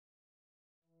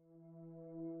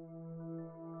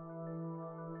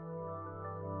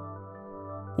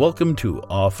Welcome to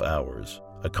Off Hours,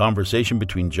 a conversation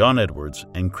between John Edwards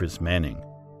and Chris Manning.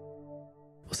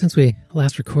 Well, since we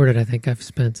last recorded, I think I've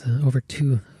spent over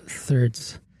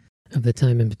 2/3 of the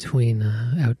time in between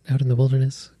out in the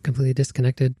wilderness, completely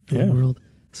disconnected from the world.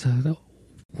 So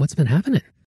what's been happening?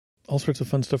 All sorts of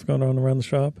fun stuff going on around the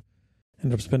shop.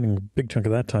 Ended up spending a big chunk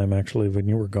of that time, actually, when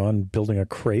you were gone, building a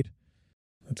crate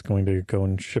that's going to go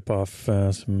and ship off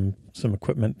some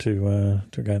equipment to a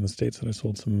guy in the States that I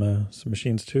sold some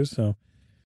machines to. So,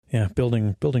 yeah,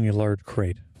 building a large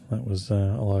crate. That was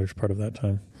a large part of that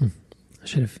time. I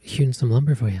should have hewn some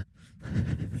lumber for you.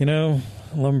 You know,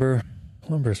 lumber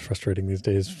is frustrating these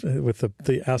days with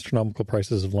the astronomical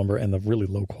prices of lumber and the really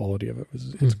low quality of it.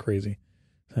 It's crazy.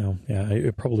 So, yeah,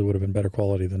 it probably would have been better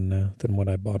quality than what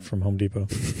I bought from Home Depot.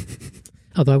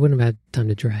 Although I wouldn't have had time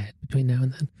to dry it between now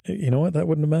and then. You know what? That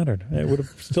wouldn't have mattered. It would have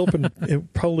still been.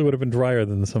 It probably would have been drier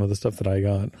than some of the stuff that I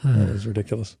got. That was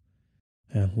ridiculous.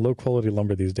 Yeah, low quality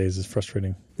lumber these days is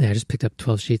frustrating. Yeah, I just picked up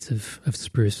 12 sheets of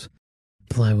spruce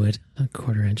plywood, half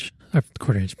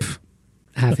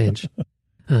inch.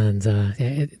 And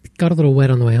it got a little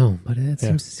wet on the way home, but it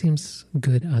seems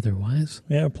good otherwise.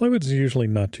 Yeah, plywood's usually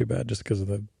not too bad just because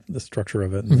of the structure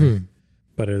of it.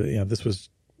 But this was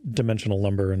dimensional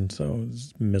lumber, and so it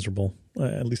was miserable.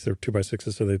 At least they're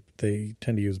 2x6s, so they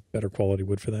tend to use better quality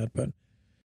wood for that, but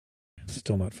it's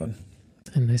still not fun.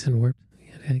 And nice and warped. You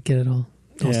gotta get it all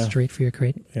straight for your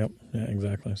crate. Yep, yeah,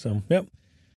 exactly. So,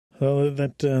 well,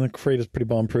 that the crate is pretty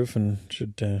bomb-proof and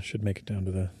should make it down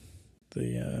to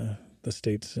the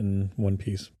States in one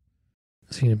piece.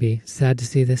 So you're going to be sad to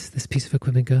see this piece of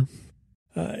equipment go?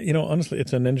 Honestly,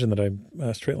 it's an engine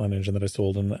a straight line engine that I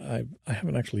sold, and I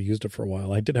haven't actually used it for a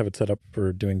while. I did have it set up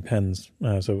for doing pens,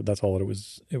 so that's all it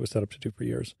was set up to do for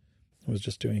years. It was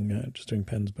just doing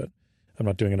pens, but I'm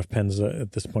not doing enough pens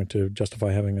at this point to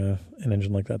justify having an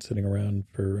engine like that sitting around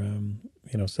for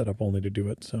set up only to do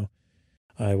it. So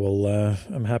I will.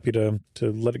 I'm happy to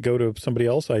let it go to somebody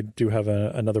else. I do have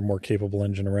another more capable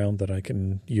engine around that I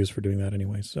can use for doing that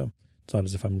anyway. So it's not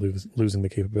as if I'm losing the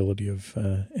capability of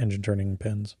engine turning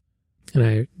pens. And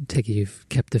I take it you've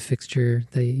kept the fixture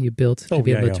that you built to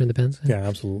be able to turn the pens? Yeah,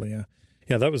 absolutely.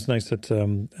 Yeah, that was nice. That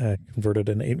I converted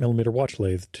an 8mm watch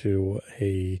lathe to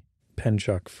a pen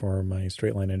chuck for my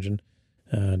straight line engine.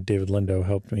 David Lindo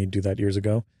helped me do that years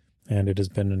ago, and it has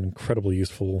been an incredibly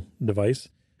useful device.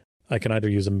 I can either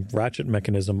use a ratchet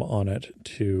mechanism on it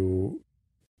to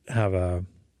have a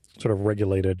sort of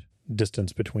regulated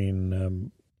distance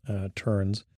between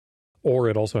turns, or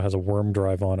it also has a worm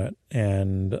drive on it,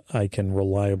 and I can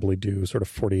reliably do sort of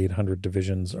 4,800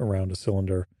 divisions around a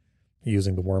cylinder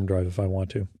using the worm drive if I want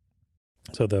to.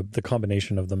 So the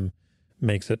combination of them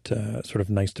makes it sort of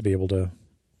nice to be able to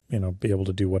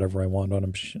do whatever I want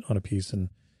on a piece, and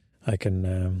I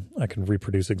can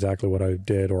reproduce exactly what I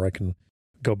did, or I can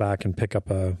go back and pick up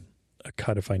a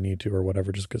cut if I need to, or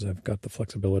whatever, just because I've got the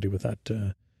flexibility with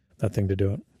that thing to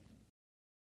do it.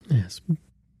 Yes.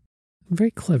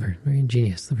 Very clever, very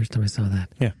ingenious the first time I saw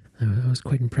that. Yeah. I was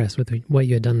quite impressed with what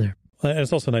you had done there. And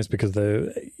it's also nice because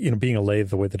being a lathe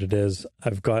the way that it is,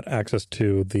 I've got access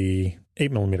to the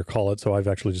 8mm collet, so I've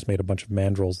actually just made a bunch of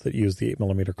mandrels that use the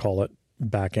 8mm collet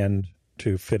back end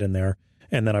to fit in there.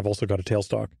 And then I've also got a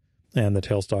tailstock, and the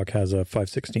tailstock has a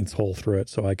 5/16 hole through it,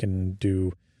 so I can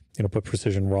put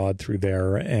precision rod through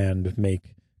there and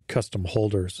make custom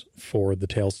holders for the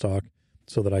tailstock,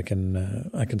 so that I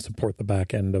can support the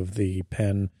back end of the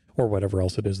pen or whatever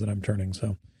else it is that I'm turning.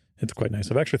 So it's quite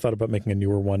nice. I've actually thought about making a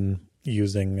newer one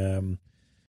using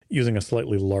a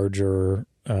slightly larger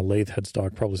lathe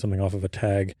headstock, probably something off of a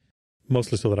tag,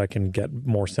 mostly so that I can get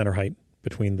more center height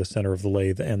between the center of the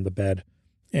lathe and the bed,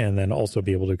 and then also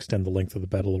be able to extend the length of the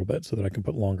bed a little bit so that I can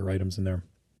put longer items in there.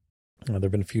 There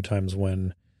have been a few times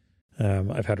when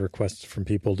I've had requests from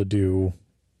people to do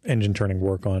engine turning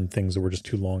work on things that were just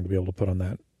too long to be able to put on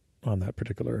that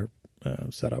particular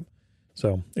setup.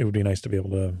 So it would be nice to be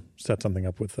able to set something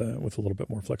up with a little bit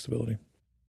more flexibility.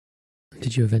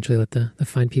 Did you eventually let the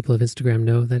fine people of Instagram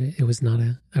know that it was not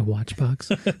a watch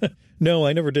box? No,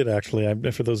 I never did,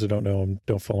 actually. For those who don't know,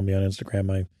 don't follow me on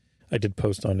Instagram, I did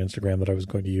post on Instagram that I was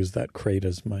going to use that crate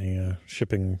as my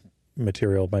shipping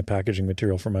material, my packaging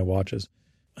material for my watches.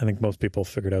 I think most people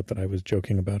figured out that I was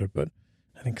joking about it, but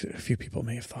I think a few people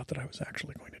may have thought that I was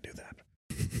actually going to do that.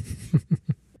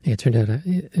 Yeah, it turned out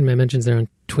in my mentions there on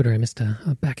Twitter, I missed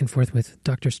a back and forth with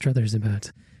Dr. Struthers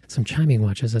about some chiming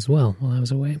watches as well while I was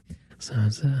away. So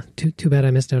it's too bad I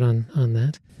missed out on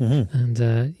that. Mm-hmm.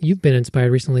 And you've been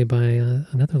inspired recently by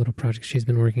another little project she's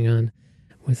been working on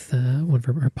with one of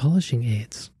her polishing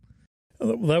aids.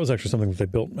 Well, that was actually something that they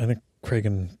built. I think Craig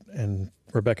and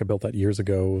Rebecca built that years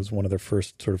ago. It was one of their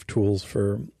first sort of tools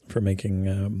for making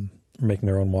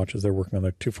their own watches. They're working on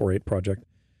their 248 project.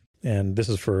 And this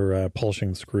is for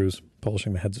polishing screws,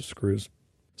 polishing the heads of screws,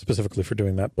 specifically for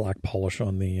doing that black polish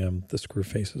on the screw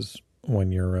faces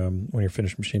when you're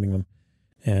finished machining them.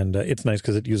 And it's nice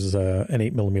because it uses an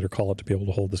 8mm collet to be able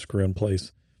to hold the screw in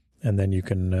place, and then you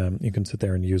can sit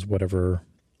there and use whatever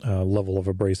level of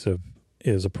abrasive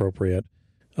is appropriate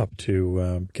up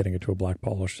to getting it to a black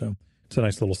polish. So it's a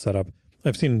nice little setup.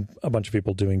 I've seen a bunch of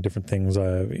people doing different things,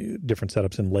 different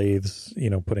setups in lathes.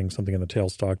 Putting something in the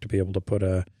tailstock to be able to put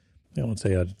let's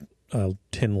say a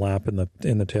tin lap in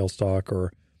the tailstock,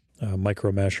 or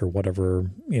micro mesh, or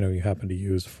whatever you happen to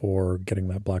use for getting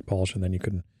that black polish, and then you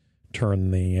can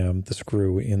turn the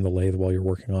screw in the lathe while you're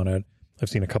working on it. I've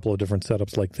seen a couple of different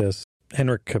setups like this.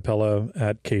 Henrik Capella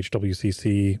at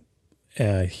KHWCC,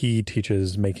 he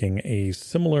teaches making a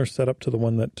similar setup to the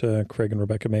one that Craig and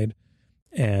Rebecca made,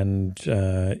 and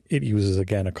it uses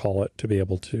again a collet to be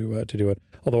able to do it.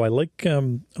 Although I like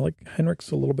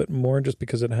Henrik's a little bit more, just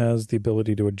because it has the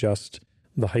ability to adjust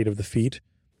the height of the feet,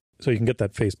 so you can get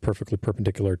that face perfectly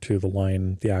perpendicular to the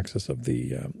line, the axis of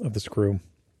the screw.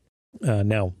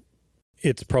 Now,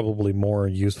 it's probably more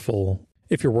useful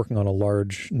if you're working on a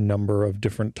large number of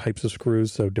different types of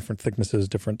screws, so different thicknesses,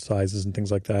 different sizes, and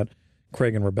things like that.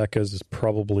 Craig and Rebecca's is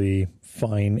probably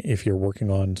fine if you're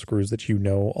working on screws that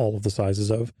all of the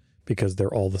sizes of, because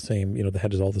they're all the same, the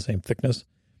head is all the same thickness.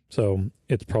 So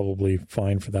it's probably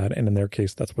fine for that. And in their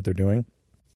case, that's what they're doing.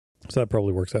 So that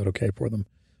probably works out okay for them.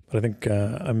 But I think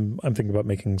I'm thinking about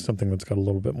making something that's got a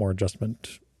little bit more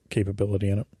adjustment capability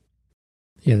in it.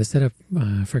 Yeah, the setup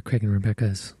for Craig and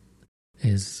Rebecca's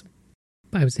is,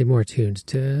 I would say, more attuned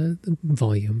to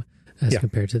volume as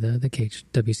compared to the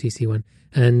KHWCC one.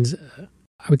 And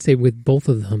I would say with both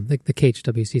of them, the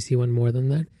KHWCC one more than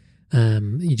that,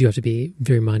 you do have to be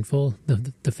very mindful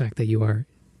of the fact that you are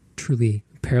truly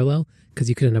parallel, because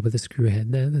you could end up with a screw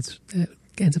head that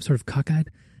ends up sort of cockeyed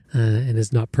and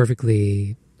is not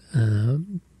perfectly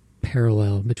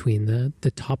parallel between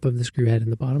the top of the screw head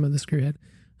and the bottom of the screw head,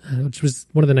 which was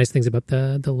one of the nice things about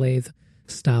the lathe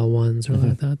style ones, or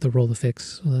the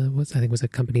Roll-to-Fix was a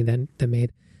company that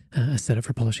made a setup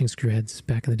for polishing screw heads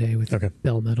back in the day with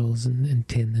bell metals and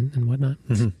tin and whatnot.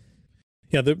 Mm-hmm.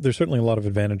 Yeah, there's certainly a lot of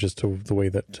advantages to the way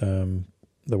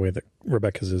that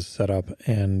Rebecca's is set up,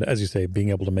 and as you say, being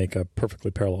able to make a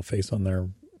perfectly parallel face on there,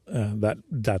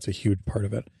 that's a huge part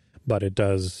of it. But it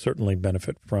does certainly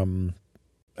benefit from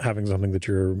having something that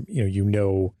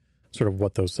sort of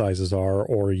what those sizes are,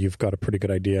 or you've got a pretty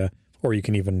good idea, or you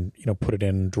can even put it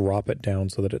in, drop it down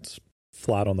so that it's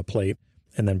flat on the plate,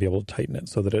 and then be able to tighten it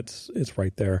so that it's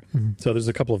right there. Mm-hmm. So there's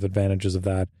a couple of advantages of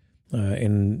that.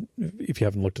 If you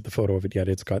haven't looked at the photo of it yet,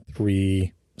 it's got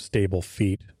 3 stable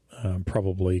feet,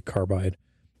 probably carbide,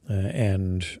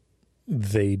 and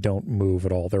they don't move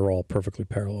at all. They're all perfectly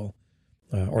parallel,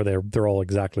 or they're all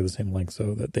exactly the same length,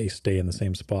 so that they stay in the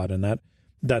same spot. And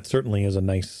that certainly is a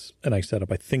nice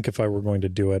setup. I think if I were going to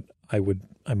do it,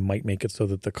 I might make it so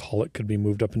that the collet could be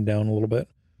moved up and down a little bit.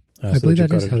 I believe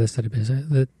that is how the setup is.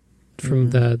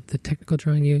 From the technical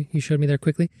drawing you showed me there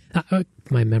quickly,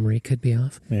 my memory could be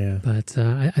off. Yeah, but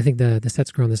I think the set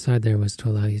screw on the side there was to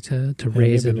allow you to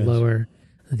raise and lower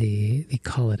the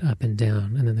collet up and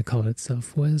down, and then the collet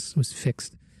itself was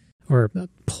fixed or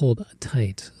pulled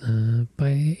tight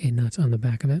by a nut on the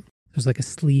back of it. There's like a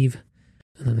sleeve,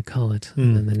 and then the collet,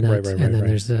 and then the nut, and then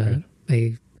there's a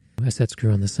set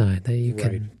screw on the side that you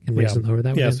can raise and lower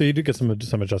that way. Yeah, so you do get some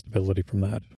adjustability from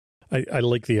that. I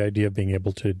like the idea of being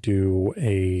able to do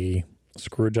a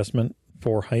screw adjustment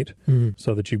for height,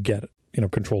 so that you get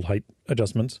controlled height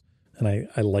adjustments, and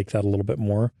I like that a little bit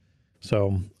more.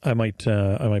 So I might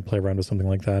play around with something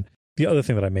like that. The other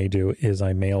thing that I may do is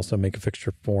I may also make a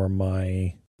fixture for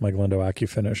my Glendo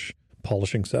AccuFinish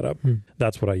polishing setup.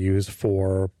 That's what I use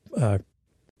for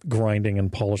grinding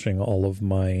and polishing all of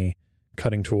my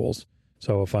cutting tools.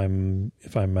 So if I'm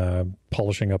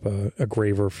polishing up a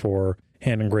graver for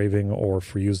hand engraving, or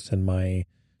for use in my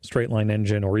straight line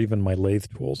engine, or even my lathe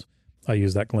tools, I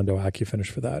use that Glendo AccuFinish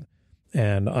for that.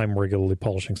 And I'm regularly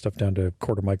polishing stuff down to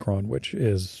 1/4 micron, which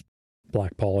is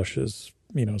black polish, as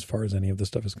far as any of this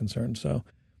stuff is concerned. So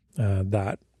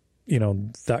that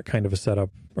kind of a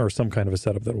setup, or some kind of a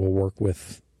setup that will work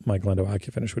with my Glendo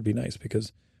AccuFinish, would be nice,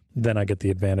 because then I get the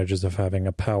advantages of having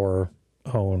a power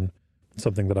hone,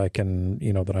 something that I can,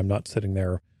 that I'm not sitting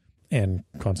there and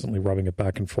constantly rubbing it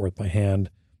back and forth by hand.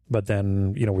 But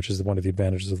then, which is one of the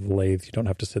advantages of the lathe, you don't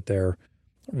have to sit there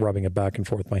rubbing it back and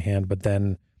forth by hand. But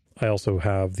then I also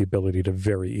have the ability to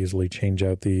very easily change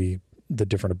out the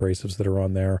different abrasives that are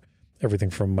on there, everything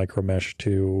from micro mesh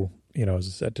to, as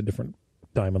I said, to different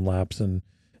diamond laps and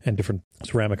different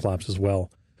ceramic laps as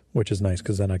well, which is nice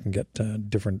because then I can get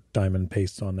different diamond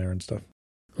pastes on there and stuff.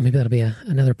 Well, maybe that'll be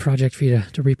another project for you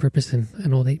to repurpose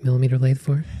an old 8mm lathe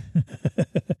for.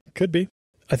 Could be.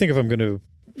 I think if I'm going to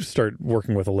start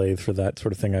working with a lathe for that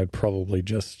sort of thing, I'd probably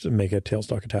just make a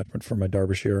tailstock attachment for my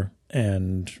Derbyshire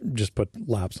and just put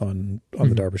laps on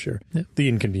the Derbyshire. Yeah. The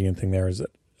inconvenient thing there is that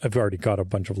I've already got a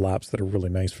bunch of laps that are really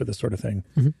nice for this sort of thing,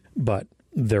 but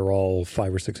they're all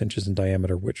 5 or 6 inches in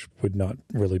diameter, which would not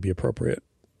really be appropriate,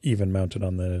 even mounted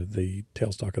on the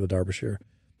tailstock of the Derbyshire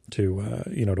to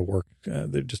work.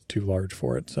 They're just too large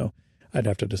for it. So I'd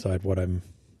have to decide what I'm,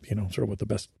 sort of what the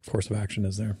best course of action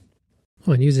is there.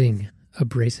 Well, and using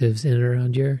abrasives in and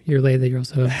around your lathe that you're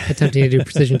also attempting to do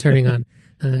precision turning on,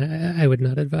 I would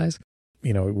not advise.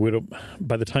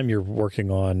 By the time you're working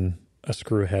on a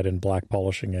screw head and black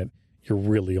polishing it, you're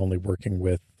really only working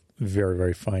with very,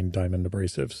 very fine diamond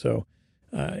abrasives. So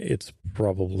it's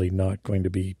probably not going to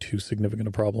be too significant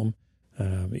a problem.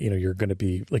 You're going to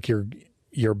be like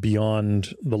you're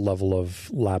beyond the level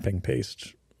of lapping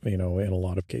paste, in a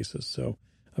lot of cases. So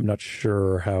I'm not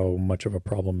sure how much of a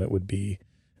problem it would be.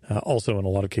 Also, in a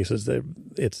lot of cases,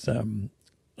 it's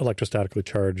electrostatically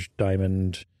charged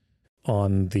diamond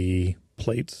on the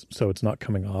plates, so it's not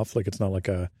coming off. Like, it's not like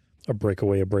a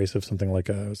breakaway abrasive, something like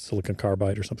a silicon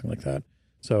carbide or something like that.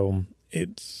 So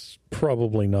it's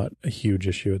probably not a huge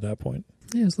issue at that point.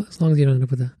 Yeah, as long as you don't end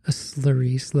up with a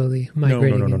slurry slowly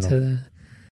migrating into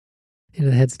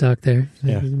the headstock there.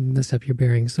 Yeah. Mess up your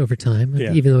bearings over time,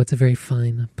 yeah. Even though it's a very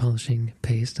fine polishing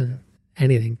paste.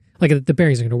 Anything. Like, the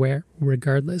bearings are going to wear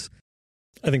regardless.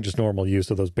 I think just normal use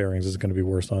of those bearings is going to be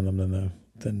worse on them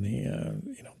than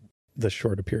the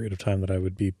shorter period of time that I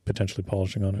would be potentially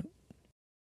polishing on it.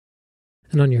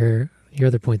 And on your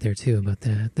other point there too about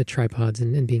the tripods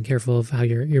and being careful of how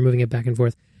you're moving it back and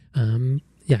forth.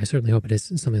 I certainly hope it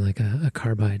is something like a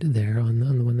carbide there on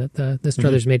the one that the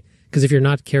Struthers made. Because if you're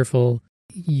not careful,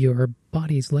 your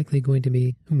body's likely going to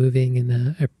be moving in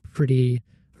a pretty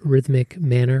rhythmic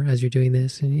manner as you're doing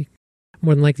this, and you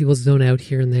more than likely will zone out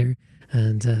here and there.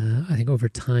 And I think over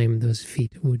time, those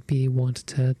feet would want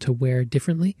to wear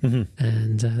differently.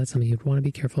 And that's something you'd want to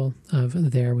be careful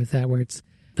of there with that, where it's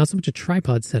not so much a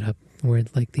tripod setup, where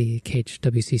it's like the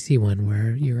KHWCC one,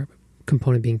 where your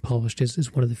component being polished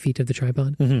is one of the feet of the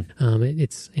tripod.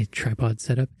 It's a tripod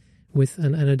setup with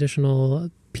an additional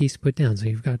piece put down. So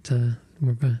you've got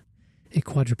more of a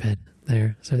quadruped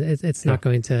there. So it's not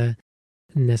going to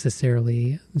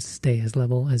necessarily stay as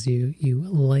level as you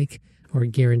like or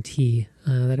guarantee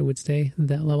that it would stay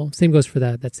that level. Same goes for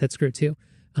that set screw too.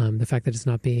 The fact that it's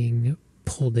not being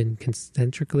pulled in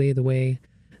concentrically the way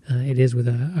it is with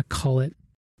a collet,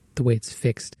 the way it's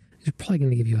fixed, is probably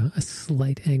going to give you a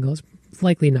slight angle. It's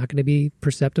likely not going to be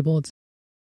perceptible.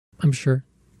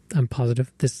 I'm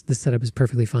positive this setup is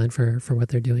perfectly fine for what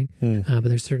they're doing. But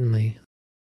there's certainly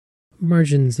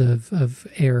margins of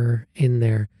error in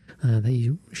there that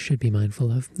you should be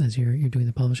mindful of as you're doing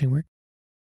the polishing work.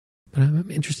 But I'm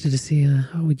interested to see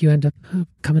what you end up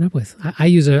coming up with. I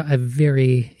use a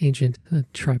very ancient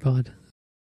tripod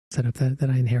setup that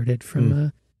I inherited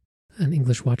from an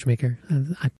English watchmaker.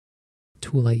 A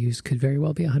tool I use could very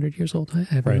well be 100 years old. I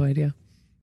have no idea.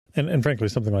 And frankly,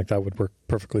 something like that would work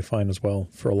perfectly fine as well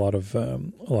for a lot of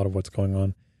what's going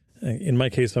on. In my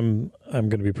case, I'm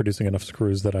going to be producing enough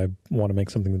screws that I want to make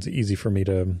something that's easy for me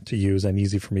to use and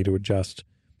easy for me to adjust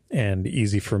and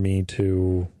easy for me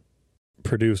to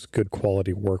produce good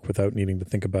quality work without needing to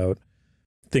think about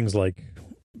things like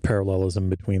parallelism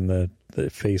between the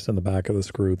face and the back of the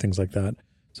screw, things like that.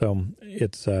 So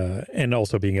it's and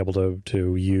also being able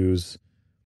to use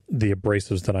the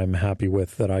abrasives that I'm happy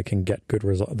with, that I can get good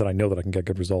that I know that I can get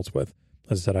good results with.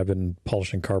 As I said, I've been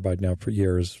polishing carbide now for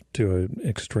years to an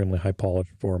extremely high polish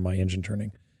for my engine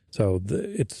turning. So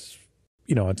it's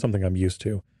something I'm used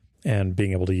to, and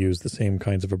being able to use the same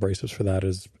kinds of abrasives for that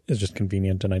is just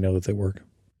convenient, and I know that they work.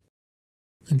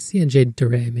 And C&J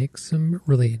Duray makes some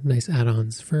really nice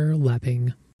add-ons for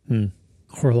lapping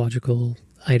horological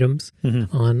items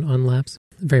on laps,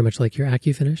 very much like your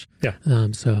AccuFinish. Yeah.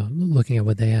 So looking at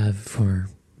what they have for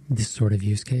this sort of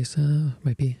use case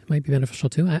might be beneficial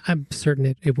too. I'm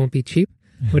certain it won't be cheap,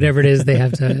 whatever it is they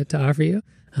have to offer you,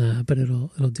 but it'll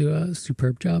do a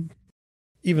superb job.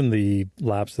 Even the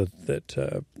laps that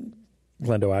Glendo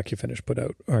AccuFinish put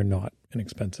out are not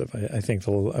inexpensive. I think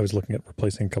I was looking at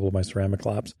replacing a couple of my ceramic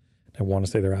laps. I want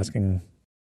to say they're asking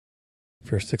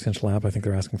for a 6-inch lap. I think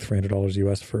they're asking $300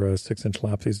 US for a 6-inch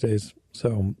lap these days.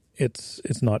 So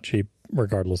it's not cheap,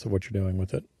 regardless of what you're doing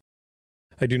with it.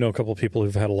 I do know a couple of people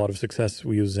who've had a lot of success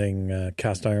using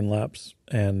cast iron laps,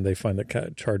 and they find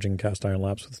that charging cast iron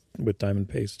laps with diamond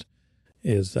paste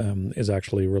is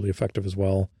actually really effective as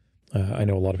well. I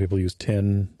know a lot of people use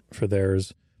tin for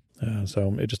theirs,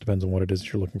 so it just depends on what it is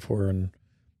that you're looking for and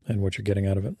what you're getting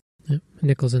out of it. Yeah,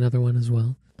 nickel's another one as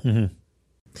well. Mm-hmm.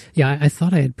 Yeah, I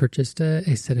thought I had purchased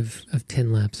a set of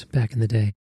tin laps back in the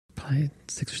day, probably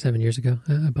 6 or 7 years ago.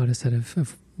 I bought a set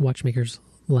of watchmakers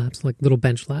laps, like little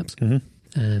bench laps,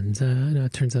 and no,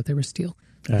 it turns out they were steel.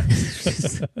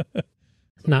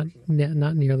 not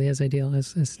nearly as ideal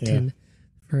as tin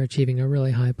for achieving a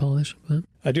really high polish. But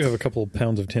I do have a couple of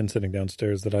pounds of tin sitting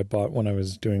downstairs that I bought when I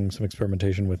was doing some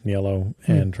experimentation with Niello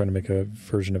and trying to make a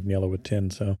version of Niello with tin.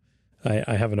 So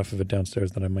I have enough of it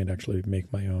downstairs that I might actually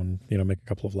make my own, make a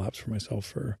couple of laps for myself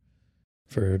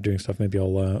for doing stuff. Maybe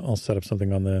I'll set up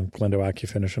something on the Glendo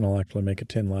AccuFinish and I'll actually make a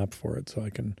tin lap for it so I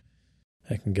can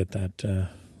get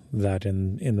that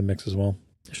in the mix as well.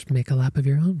 Just make a lap of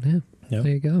your own. Yeah.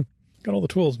 There you go. Got all the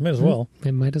tools. Might as well.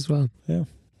 It might as well. Yeah.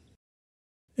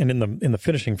 And in the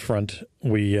finishing front,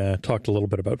 we talked a little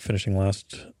bit about finishing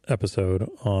last episode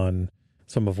on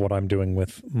some of what I'm doing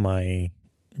with my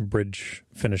bridge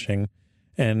finishing,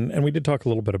 and we did talk a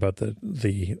little bit about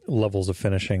the levels of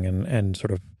finishing and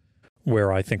sort of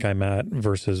where I think I'm at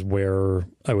versus where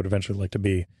I would eventually like to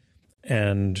be.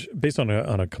 And based on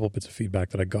a couple bits of feedback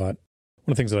that I got,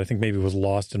 one of the things that I think maybe was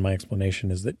lost in my explanation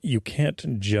is that you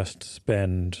can't just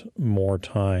spend more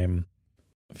time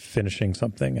finishing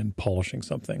something and polishing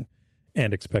something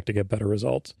and expect to get better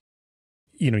results.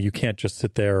 You can't just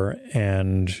sit there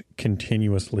and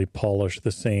continuously polish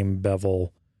the same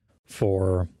bevel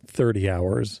for 30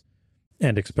 hours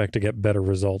and expect to get better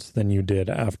results than you did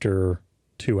after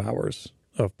 2 hours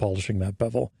of polishing that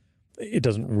bevel. It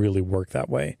doesn't really work that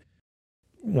way.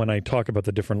 When I talk about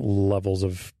the different levels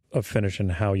of finish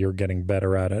and how you're getting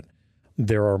better at it,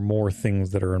 there are more things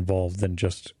that are involved than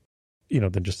just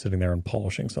sitting there and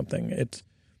polishing something.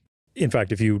 In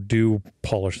fact, if you do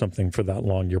polish something for that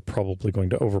long, you're probably going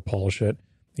to over polish it.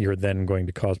 You're then going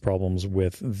to cause problems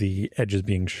with the edges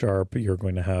being sharp. You're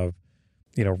going to have,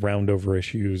 round over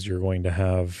issues. You're going to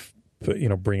have,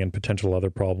 bring in potential other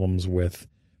problems with,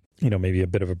 maybe a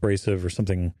bit of abrasive or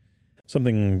something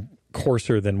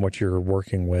coarser than what you're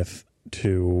working with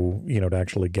to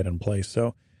actually get in place.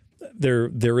 So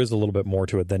there is a little bit more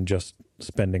to it than just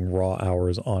spending raw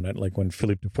hours on it. Like when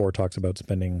Philippe Dufour talks about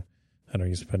spending,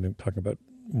 talking about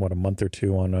a month or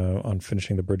two on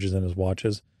finishing the bridges in his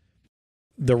watches.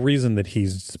 The reason that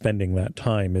he's spending that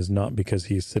time is not because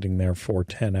he's sitting there for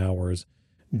 10 hours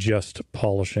just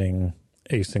polishing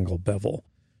a single bevel,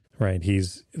 right?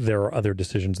 There are other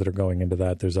decisions that are going into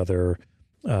that. There's other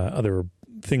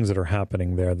things that are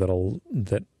happening there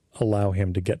that allow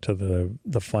him to get to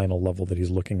the final level that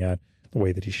he's looking at, the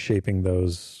way that he's shaping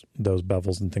those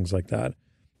bevels and things like that.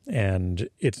 And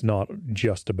it's not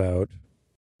just about,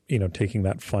 taking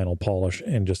that final polish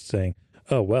and just saying,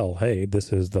 oh, well, hey,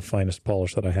 this is the finest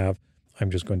polish that I have.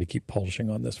 I'm just going to keep polishing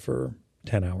on this for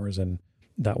 10 hours and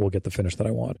that will get the finish that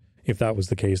I want. If that was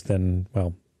the case, then,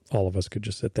 well, all of us could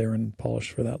just sit there and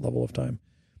polish for that level of time.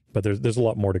 But there's a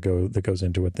lot more that goes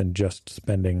into it than just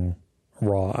spending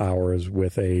raw hours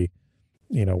with a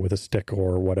stick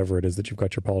or whatever it is that you've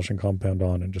got your polishing compound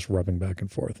on and just rubbing back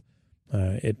and forth.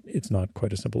 It's not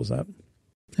quite as simple as that.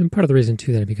 And part of the reason,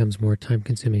 too, that it becomes more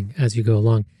time-consuming as you go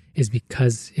along is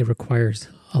because it requires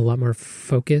a lot more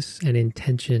focus and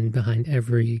intention behind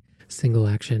every single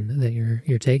action that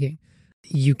you're taking.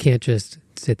 You can't just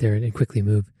sit there and quickly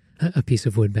move a piece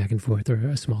of wood back and forth or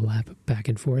a small lap back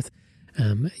and forth.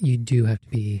 You do have to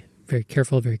be very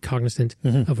careful, very cognizant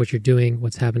of what you're doing,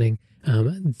 what's happening,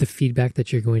 the feedback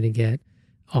that you're going to get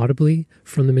audibly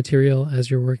from the material as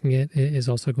you're working it is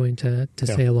also going to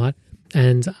say a lot.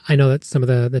 And I know that some of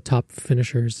the top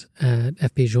finishers at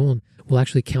FP Joulne will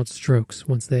actually count strokes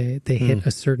once they hit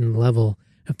a certain level.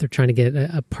 If they're trying to get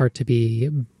a part to be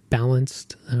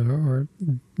balanced or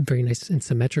very nice and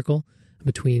symmetrical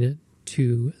between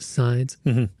two sides,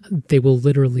 they will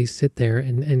literally sit there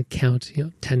and count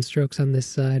 10 strokes on this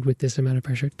side with this amount of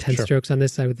pressure, 10 strokes on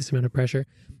this side with this amount of pressure.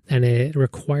 And it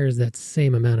requires that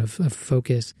same amount of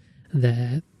focus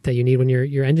that you need when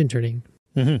you're engine turning.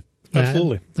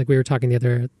 Absolutely. Like we were talking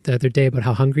the other day about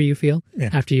how hungry you feel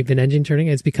after you've been engine turning.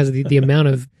 It's because of the amount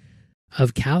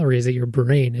of calories that your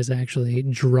brain is actually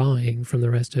drawing from the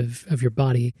rest of your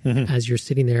body as you're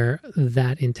sitting there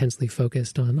that intensely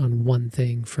focused on one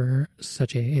thing for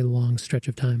such a long stretch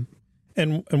of time.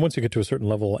 And once you get to a certain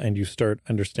level and you start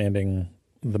understanding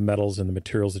the metals and the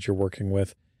materials that you're working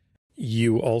with,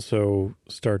 you also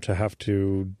start to have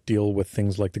to deal with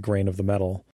things like the grain of the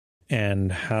metal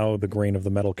and how the grain of the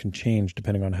metal can change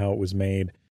depending on how it was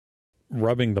made.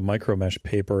 Rubbing the micromesh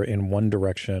paper in one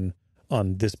direction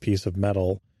on this piece of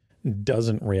metal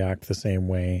doesn't react the same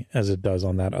way as it does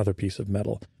on that other piece of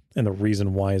metal. And the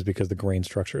reason why is because the grain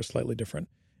structure is slightly different.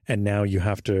 And now you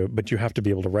have to be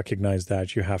able to recognize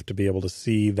that. You have to be able to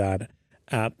see that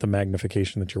at the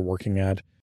magnification that you're working at.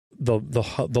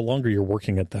 The longer you're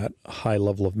working at that high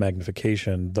level of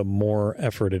magnification, the more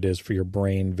effort it is for your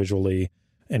brain visually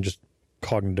and just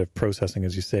cognitive processing,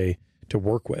 as you say, to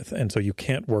work with. And so you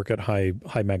can't work at high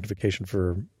magnification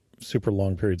for super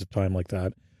long periods of time like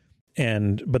that.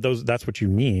 But that's what you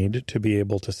need to be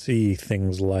able to see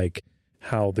things like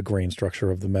how the grain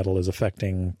structure of the metal is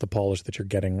affecting the polish that you're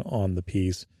getting on the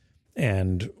piece,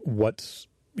 and what's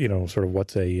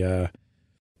a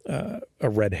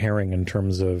red herring in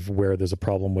terms of where there's a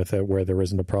problem with it, where there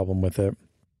isn't a problem with it.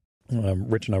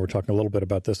 Rich and I were talking a little bit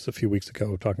about this a few weeks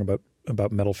ago, talking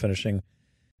about metal finishing.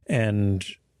 And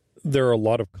there are a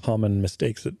lot of common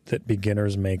mistakes that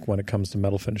beginners make when it comes to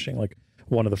metal finishing. Like,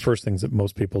 one of the first things that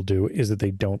most people do is that they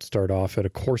don't start off at a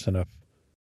coarse enough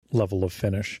level of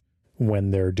finish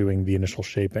when they're doing the initial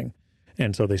shaping.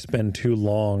 And so they spend too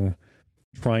long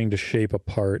trying to shape a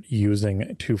part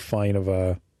using too fine of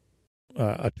a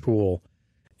tool,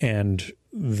 and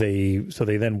they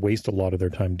then waste a lot of their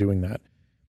time doing that.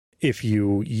 If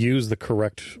you use the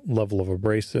correct level of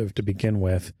abrasive to begin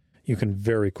with, you can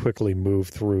very quickly move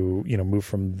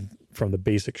from the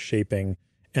basic shaping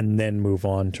and then move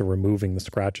on to removing the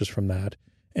scratches from that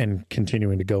and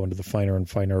continuing to go into the finer and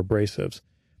finer abrasives.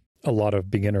 A lot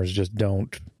of beginners just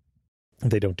don't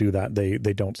do that.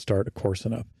 They don't start coarse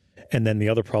enough. And then the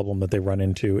other problem that they run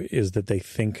into is that they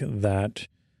think that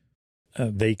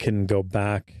they can go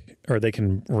back, or they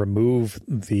can remove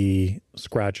the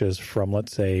scratches from,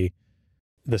 let's say,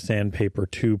 the sandpaper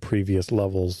 2 previous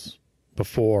levels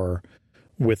before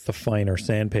with the finer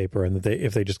sandpaper, and that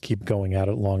if they just keep going at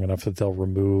it long enough, that they'll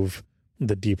remove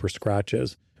the deeper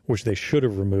scratches, which they should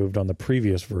have removed on the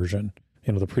previous version,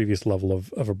 the previous level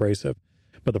of abrasive.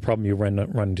 But the problem you run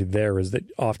into there is that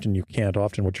often you can't.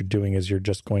 Often what you're doing is you're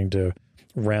just going to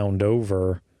round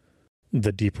over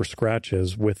the deeper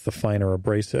scratches with the finer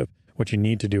abrasive. What you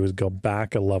need to do is go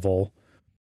back a level,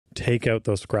 take out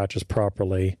those scratches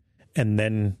properly, and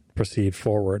then proceed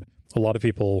forward. A lot of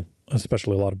people,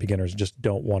 especially a lot of beginners, just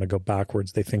don't want to go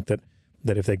backwards. They think that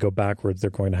if they go backwards, they're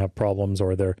going to have problems,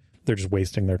 or they're just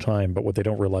wasting their time. But what they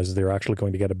don't realize is they're actually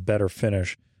going to get a better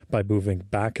finish by moving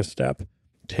back a step,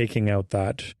 taking out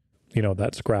that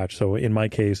scratch. So in my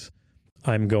case,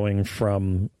 I'm going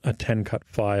from a 10 cut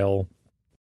file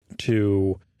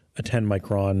to a 10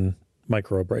 micron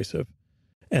micro abrasive.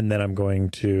 And then I'm going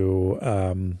to,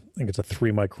 I think it's a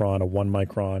 3 micron, a 1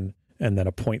 micron, and then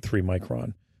a 0.3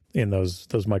 micron in those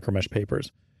micro mesh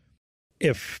papers.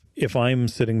 If I'm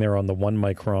sitting there on the 1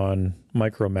 micron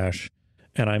micro mesh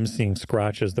and I'm seeing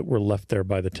scratches that were left there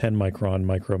by the 10 micron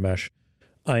micro mesh,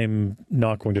 I'm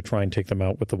not going to try and take them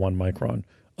out with the 1 micron.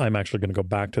 I'm actually going to go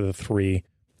back to the 3,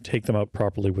 take them out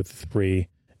properly with the 3,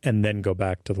 and then go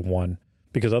back to the 1.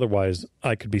 Because otherwise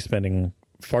I could be spending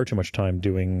far too much time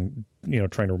trying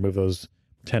to remove those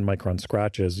 10 micron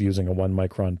scratches using a 1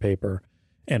 micron paper.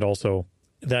 And also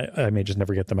that I may just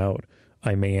never get them out.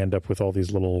 I may end up with all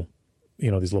these little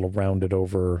rounded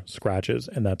over scratches,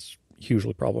 and that's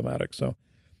hugely problematic. So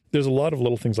there's a lot of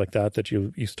little things like that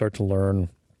you start to learn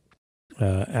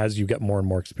as you get more and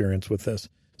more experience with this.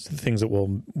 So things that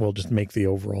will just make the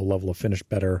overall level of finish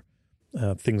better,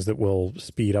 things that will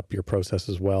speed up your process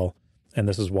as well. And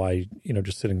this is why,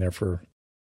 just sitting there for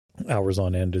hours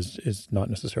on end is not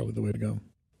necessarily the way to go.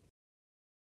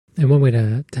 And one way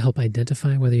to help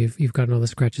identify whether you've gotten all the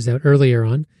scratches out earlier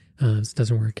on, this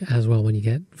doesn't work as well when you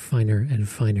get finer and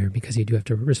finer, because you do have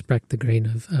to respect the grain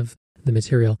of the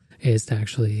material, is to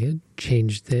actually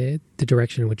change the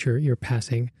direction in which you're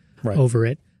passing over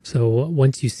it. So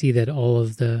once you see that all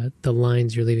of the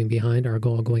lines you're leaving behind are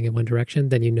all going in one direction,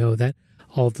 then you know that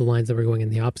all of the lines that were going in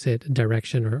the opposite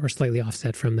direction or slightly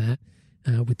offset from that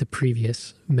with the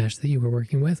previous mesh that you were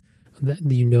working with, that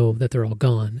you know that they're all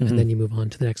gone. Mm-hmm. And then you move on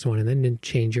to the next one and then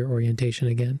change your orientation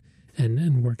again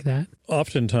and work that.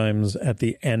 Oftentimes at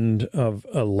the end of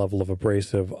a level of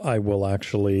abrasive, I will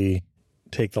actually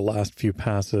take the last few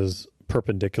passes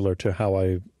perpendicular to how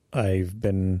I've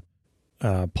been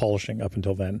polishing up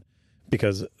until then.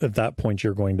 Because at that point,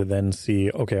 you're going to then see,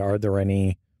 okay, are there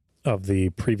any of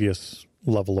the previous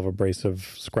level of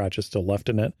abrasive scratches still left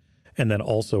in it? And then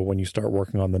also when you start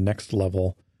working on the next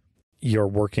level, you're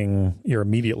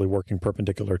immediately working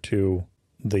perpendicular to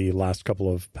the last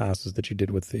couple of passes that you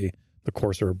did with the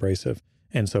coarser abrasive.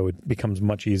 And so it becomes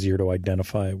much easier to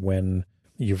identify when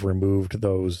you've removed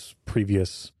those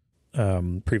previous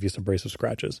abrasive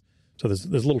scratches. So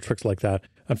there's little tricks like that.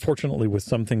 Unfortunately, with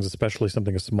some things, especially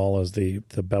something as small as the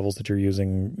bevels that you're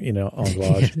using, en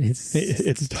gauge,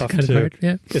 it's tough to hard,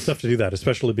 yeah. It's tough to do that,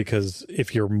 especially because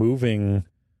if you're moving,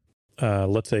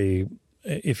 let's say,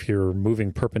 if you're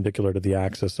moving perpendicular to the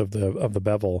axis of the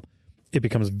bevel, it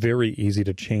becomes very easy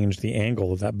to change the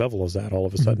angle that bevel is at all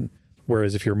of a sudden.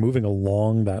 Whereas if you're moving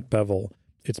along that bevel,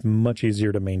 it's much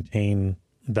easier to maintain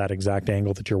that exact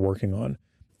angle that you're working on.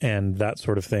 And that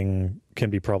sort of thing can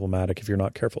be problematic if you're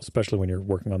not careful, especially when you're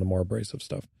working on the more abrasive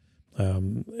stuff.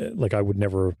 Like I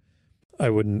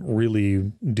wouldn't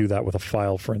really do that with a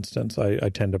file, for instance. I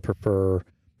tend to prefer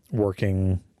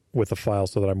working with a file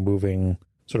so that I'm moving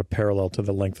sort of parallel to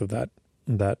the length of that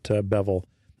bevel.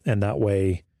 And that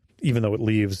way, even though it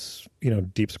leaves,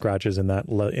 deep scratches in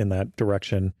that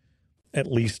direction,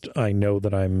 at least I know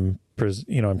that I'm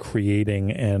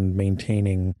creating and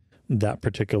maintaining that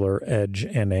particular edge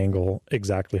and angle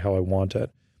exactly how I want it.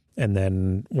 And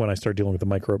then when I start dealing with the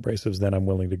micro abrasives, then I'm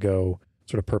willing to go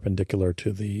sort of perpendicular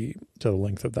to the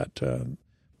length of that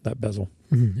bezel.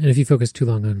 Mm-hmm. And if you focus too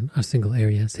long on a single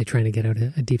area, say trying to get out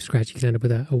a deep scratch, you can end up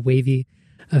with a wavy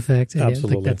effect. And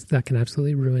absolutely. That can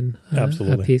absolutely ruin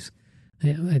absolutely. A piece.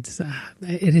 Yeah,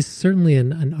 it is certainly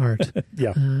an art.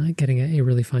 Yeah. Getting a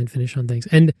really fine finish on things.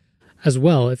 And as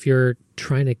well, if you're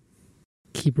trying to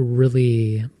keep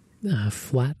really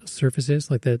flat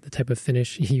surfaces, like the type of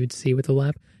finish you'd see with a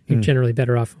lap, you're generally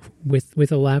better off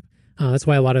with a lap. That's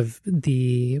why a lot of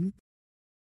the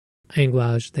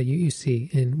anglage that you see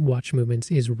in watch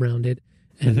movements is rounded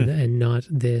and not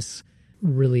this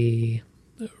really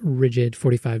rigid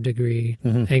 45-degree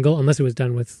angle, unless it was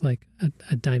done with like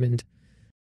a diamond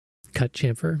cut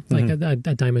chamfer, like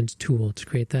a diamond tool to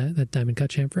create that diamond cut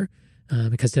chamfer.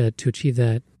 Because to achieve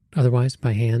that otherwise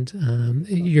by hand,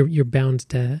 you're bound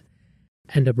to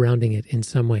end up rounding it in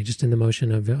some way, just in the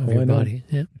motion of your body.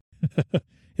 Yeah.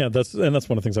 Yeah, that's one of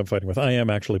the things I'm fighting with. I am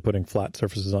actually putting flat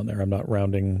surfaces on there. I'm not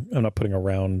putting a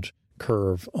round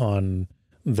curve on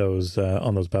those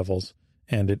bevels.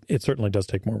 And it certainly does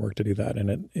take more work to do that.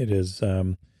 And it is,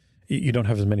 you don't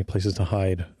have as many places to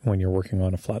hide when you're working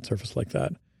on a flat surface like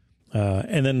that.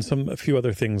 And then a few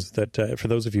other things that, for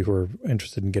those of you who are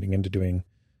interested in getting into doing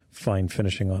fine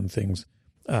finishing on things,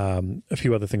 a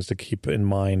few other things to keep in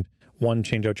mind. One,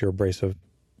 change out your abrasive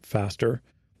faster.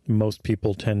 Most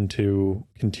people tend to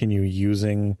continue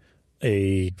using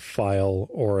a file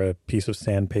or a piece of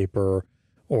sandpaper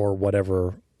or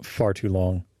whatever far too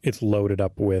long. It's loaded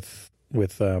up with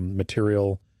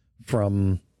material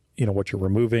from what you're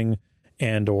removing,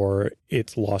 and or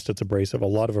it's lost its abrasive. A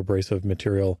lot of abrasive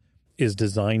material is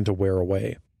designed to wear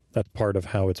away. That's part of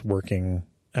how it's working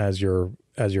as you're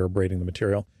abrading the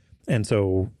material, and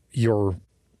so you're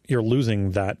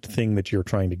losing that thing that you're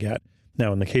trying to get.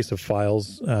 Now, in the case of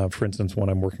files, for instance, when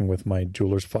I'm working with my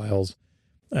jeweler's files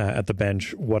at the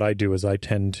bench, what I do is I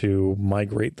tend to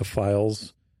migrate the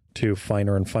files to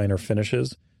finer and finer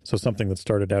finishes. So something that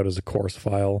started out as a coarse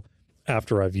file,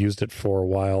 after I've used it for a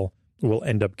while, will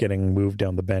end up getting moved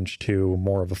down the bench to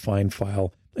more of a fine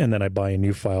file. And then I buy a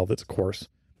new file that's coarse.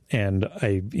 And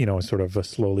I, sort of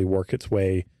slowly work its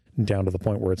way down to the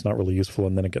point where it's not really useful,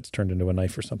 and then it gets turned into a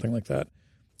knife or something like that.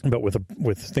 But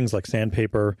with things like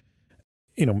sandpaper,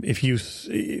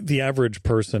 the average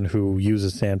person who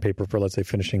uses sandpaper for, let's say,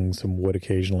 finishing some wood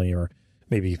occasionally, or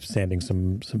maybe sanding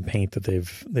some paint that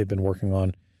they've been working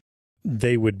on,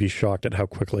 they would be shocked at how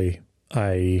quickly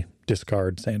I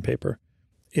discard sandpaper.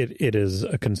 It is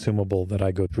a consumable that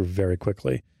I go through very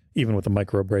quickly, even with the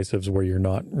micro abrasives, where you're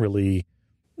not really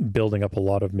building up a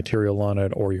lot of material on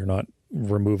it, or you're not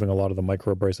removing a lot of the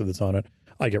micro abrasive that's on it.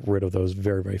 I get rid of those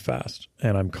very, very fast,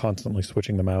 and I'm constantly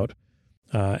switching them out.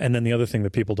 And then the other thing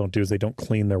that people don't do is they don't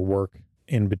clean their work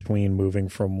in between moving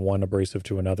from one abrasive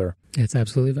to another. It's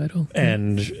absolutely vital.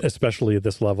 And especially at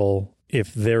this level,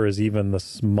 if there is even the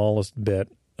smallest bit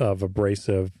of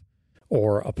abrasive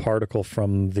or a particle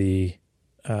from the,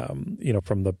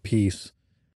 from the piece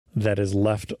that is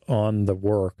left on the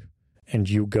work, and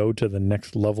you go to the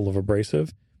next level of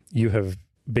abrasive, you have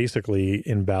basically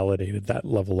invalidated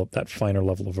that finer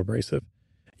level of abrasive.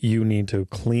 You need to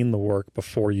clean the work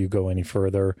before you go any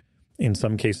further. In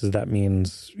some cases, that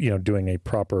means, doing a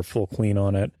proper full clean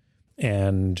on it.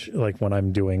 And like when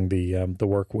I'm doing the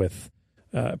work with,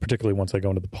 particularly once I go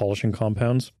into the polishing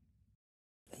compounds,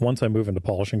 once I move into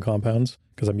polishing compounds,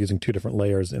 because I'm using two different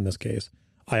layers in this case,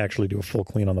 I actually do a full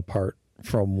clean on the part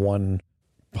from one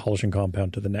polishing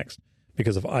compound to the next.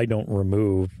 Because if I don't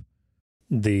remove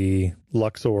the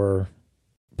Luxor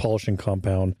polishing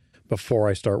compound before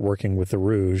I start working with the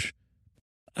rouge,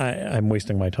 I'm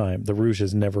wasting my time. The rouge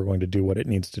is never going to do what it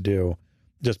needs to do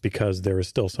just because there is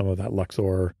still some of that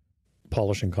Luxor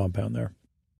polishing compound there.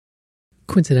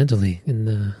 Coincidentally, in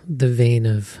the vein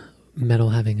of metal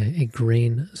having a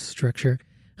grain structure,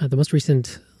 the most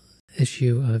recent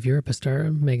issue of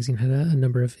Europistar magazine had a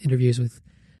number of interviews with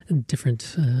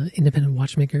different independent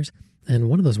watchmakers. And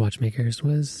one of those watchmakers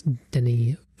was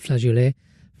Denis Flageolet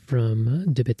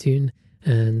from De Bethune.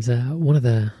 And one of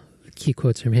the key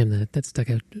quotes from him that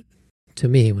stuck out to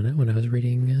me when I was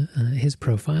reading his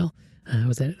profile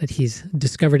was that he's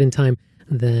discovered in time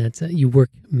that you work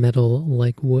metal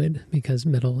like wood because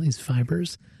metal is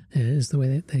fibers, is the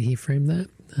way that he framed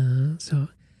that. So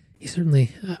he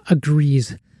certainly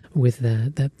agrees with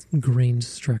that grain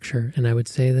structure. And I would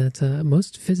say that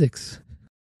most physics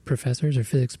professors or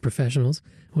physics professionals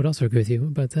would also agree with you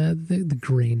about the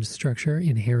grain structure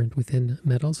inherent within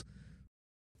metals.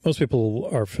 Most people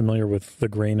are familiar with the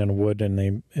grain in wood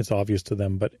and it's obvious to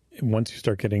them, but once you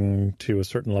start getting to a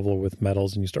certain level with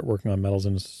metals and you start working on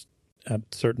metals at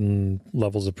certain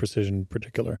levels of precision in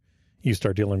particular, you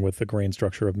start dealing with the grain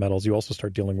structure of metals. You also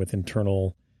start dealing with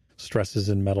internal stresses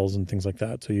in metals and things like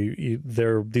that. So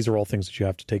these are all things that you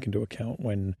have to take into account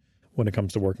when it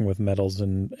comes to working with metals.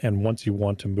 And once you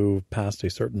want to move past a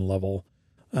certain level,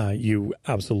 you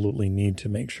absolutely need to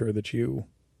make sure that you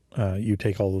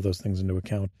take all of those things into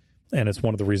account. And it's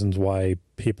one of the reasons why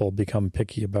people become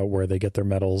picky about where they get their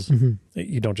metals. Mm-hmm.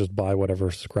 You don't just buy whatever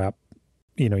scrap,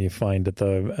 you find at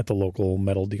the local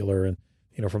metal dealer and,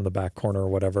 from the back corner or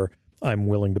whatever. I'm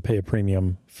willing to pay a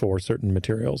premium for certain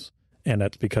materials. And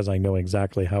that's because I know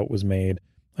exactly how it was made.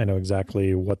 I know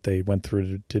exactly what they went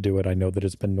through to do it. I know that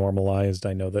it's been normalized.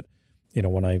 I know that,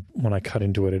 when I cut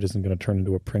into it, it isn't going to turn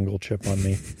into a Pringle chip on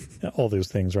me. All those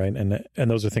things, right? And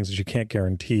those are things that you can't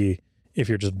guarantee if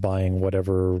you're just buying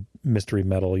whatever mystery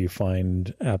metal you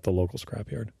find at the local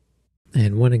scrapyard.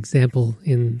 And one example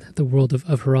in the world of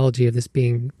horology of this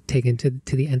being taken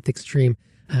to the nth extreme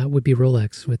would be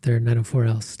Rolex with their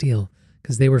 904L steel,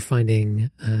 because they were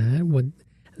finding when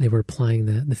they were applying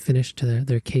the finish to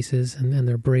their cases and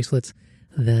their bracelets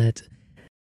that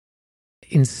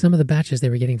in some of the batches they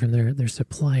were getting from their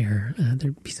supplier,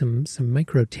 there'd be some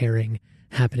micro tearing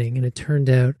happening, and it turned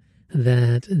out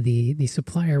that the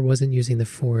supplier wasn't using the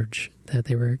forge that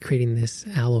they were creating this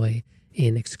alloy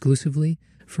in exclusively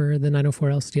for the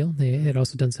 904L steel. They had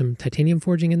also done some titanium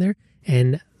forging in there,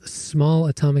 and small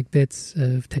atomic bits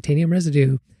of titanium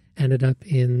residue ended up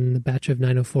in the batch of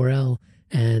 904L,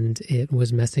 and it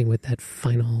was messing with that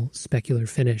final specular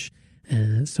finish.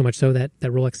 So much so that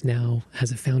Rolex now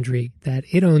has a foundry that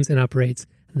it owns and operates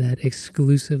that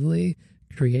exclusively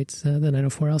creates the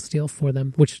 904L steel for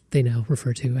them, which they now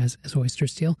refer to as oyster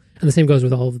steel. And the same goes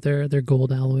with all of their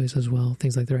gold alloys as well,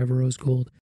 things like their Everose gold.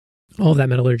 All of that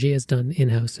metallurgy is done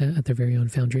in-house at their very own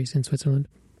foundries in Switzerland.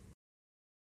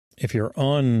 If you're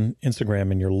on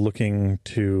Instagram and you're looking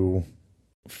to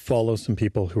follow some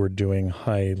people who are doing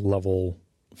high-level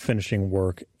finishing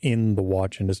work in the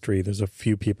watch industry, there's a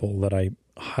few people that I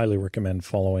highly recommend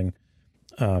following.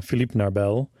 Philippe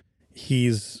Narbel,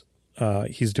 he's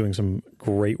doing some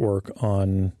great work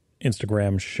on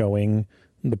Instagram showing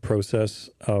the process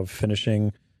of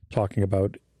finishing, talking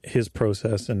about his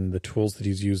process and the tools that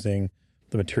he's using,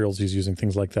 the materials he's using,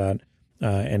 things like that.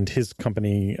 And his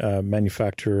company,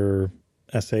 Manufacturer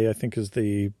SA, I think is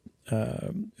the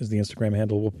Instagram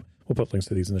handle. We'll put links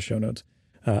to these in the show notes.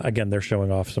 Again, they're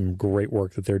showing off some great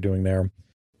work that they're doing there.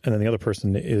 And then the other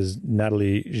person is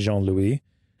Natalie Jean-Louis.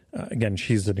 Again,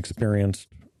 she's an experienced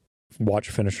watch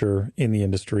finisher in the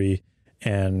industry,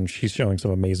 and she's showing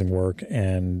some amazing work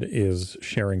and is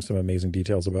sharing some amazing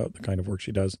details about the kind of work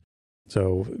she does.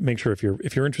 So make sure if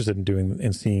you're interested in doing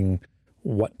and seeing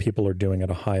what people are doing at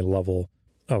a high level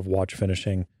of watch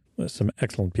finishing, some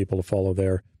excellent people to follow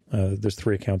there. There's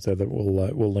 3 accounts there that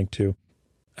we'll link to.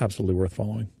 Absolutely worth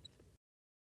following.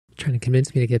 Trying to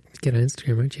convince me to get on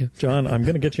Instagram, aren't you? John, I'm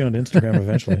going to get you on Instagram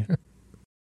eventually.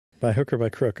 By hook or by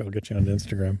crook, I'll get you on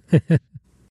Instagram.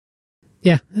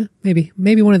 Yeah, maybe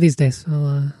one of these days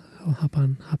I'll hop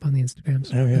on the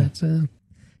Instagrams. Oh yeah,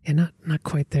 but, not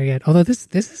quite there yet. Although this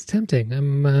is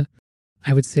tempting.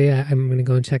 I would say I'm going to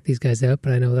go and check these guys out,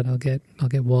 but I know that I'll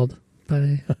get walled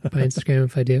by Instagram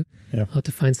if I do. Yeah. I'll have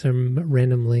to find some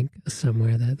random link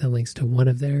somewhere that links to one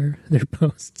of their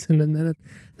posts, and then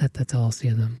that's all I'll see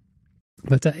of them.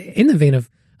 But in the vein of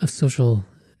social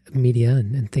media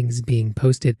and things being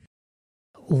posted,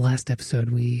 last episode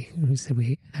we said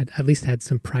we had at least had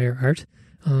some prior art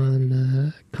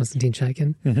on Konstantin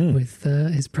Chaikin with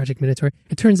his Project Minotaur.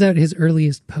 It turns out his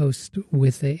earliest post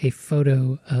with a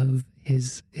photo of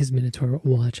his Minotaur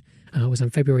watch was on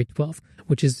February 12th,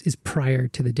 which is prior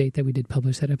to the date that we did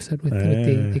publish that episode with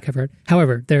the cover art.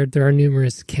 However, there are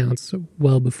numerous counts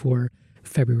well before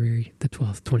February the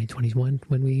 12th, 2021,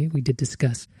 when we did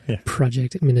discuss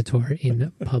Project Minotaur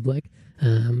in public.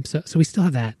 So we still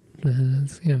have that.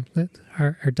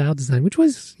 Our dial design, which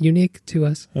was unique to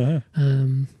us. We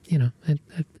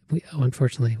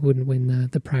unfortunately wouldn't win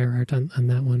the prior art on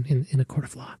that one in a court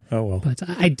of law. Oh well, but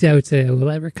I doubt it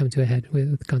will ever come to a head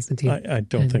with Konstantin. I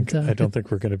don't think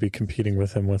we're going to be competing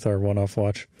with him with our one-off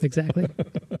watch. Exactly.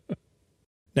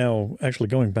 Now, actually,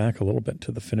 going back a little bit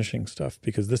to the finishing stuff,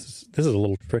 because this is a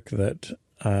little trick that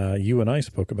you and I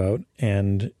spoke about,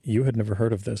 and you had never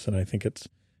heard of this, and I think it's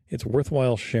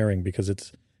worthwhile sharing because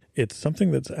it's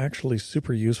something that's actually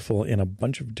super useful in a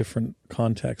bunch of different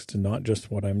contexts and not just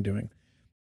what I'm doing.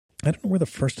 I don't know where the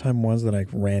first time was that I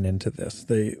ran into this.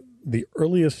 The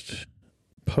earliest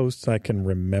posts I can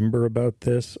remember about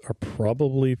this are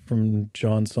probably from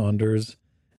John Saunders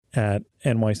at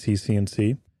NYC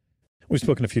CNC. We've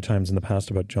spoken a few times in the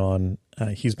past about John.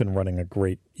 He's been running a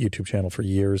great YouTube channel for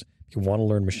years. If you want to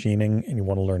learn machining and you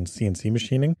want to learn CNC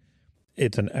machining,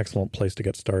 it's an excellent place to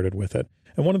get started with it.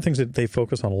 And one of the things that they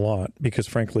focus on a lot, because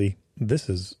frankly, this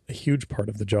is a huge part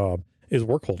of the job, is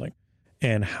work holding.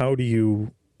 And how do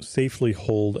you safely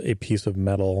hold a piece of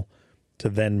metal to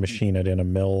then machine it in a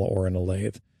mill or in a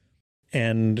lathe?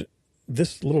 And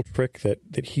this little trick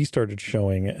that he started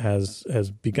showing has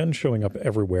begun showing up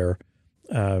everywhere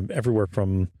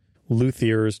from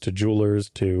luthiers to jewelers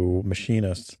to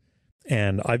machinists.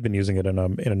 And I've been using it in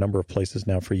a number of places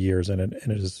now for years, and it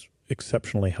is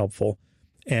exceptionally helpful.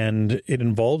 And it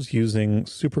involves using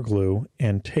super glue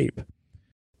and tape.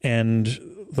 And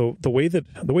the way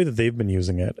that they've been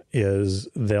using it is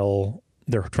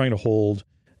they're trying to hold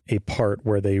a part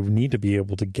where they need to be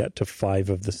able to get to 5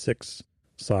 of the 6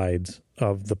 sides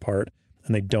of the part,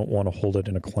 and they don't want to hold it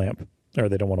in a clamp, or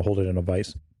they don't want to hold it in a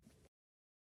vise.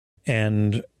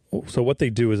 And so what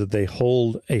they do is that they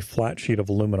hold a flat sheet of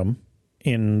aluminum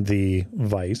in the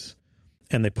vise,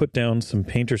 and they put down some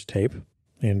painter's tape,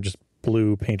 and just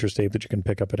blue painter's tape that you can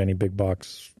pick up at any big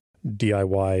box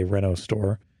DIY reno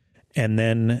store. And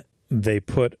then they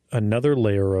put another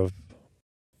layer of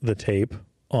the tape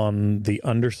on the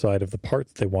underside of the part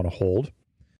that they want to hold.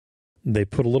 They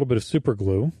put a little bit of super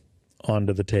glue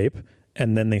onto the tape,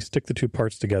 and then they stick the two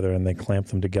parts together and they clamp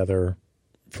them together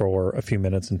for a few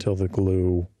minutes until the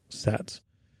glue sets.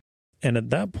 And at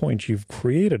that point, you've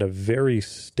created a very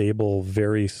stable,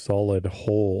 very solid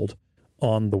hold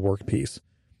on the workpiece.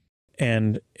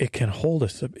 And it can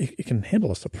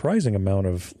handle a surprising amount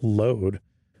of load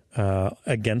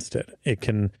against it.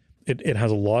 It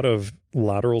has a lot of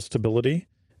lateral stability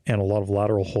and a lot of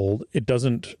lateral hold. It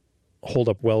doesn't hold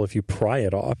up well if you pry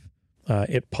it off.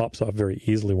 It pops off very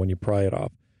easily when you pry it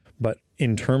off. But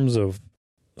in terms of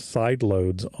side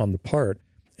loads on the part,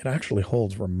 it actually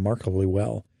holds remarkably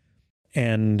well.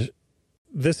 And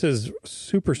this is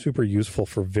super, super useful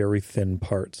for very thin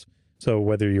parts. So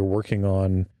whether you're working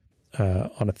on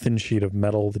a thin sheet of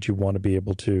metal that you want to be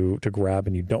able to grab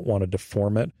and you don't want to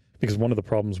deform it, because one of the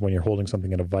problems when you're holding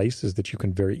something in a vise is that you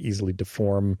can very easily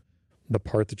deform the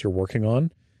part that you're working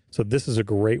on. So this is a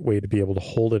great way to be able to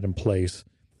hold it in place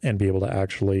and be able to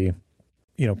actually,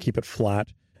 keep it flat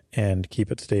and keep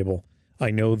it stable.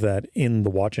 I know that in the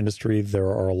watch industry, there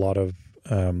are a lot of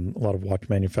watch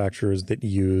manufacturers that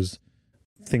use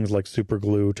things like super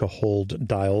glue to hold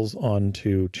dials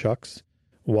onto chucks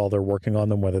while they're working on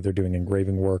them, whether they're doing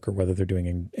engraving work or whether they're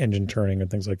doing engine turning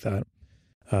and things like that.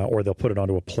 Or they'll put it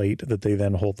onto a plate that they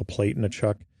then hold the plate in a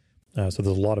chuck. So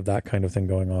there's a lot of that kind of thing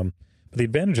going on. But the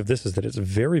advantage of this is that it's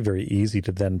very, very easy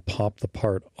to then pop the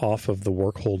part off of the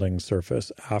work holding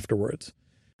surface afterwards.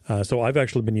 So I've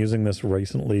actually been using this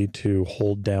recently to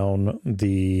hold down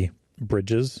the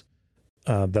bridges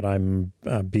that I'm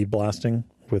bead blasting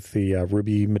with the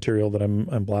ruby material that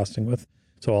I'm blasting with.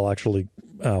 So I'll actually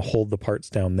hold the parts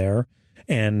down there.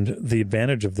 And the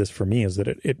advantage of this for me is that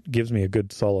it gives me a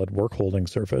good solid work holding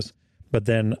surface. But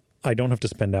then I don't have to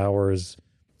spend hours,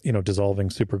 dissolving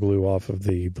super glue off of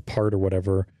the part or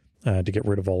whatever to get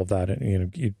rid of all of that.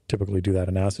 And, you typically do that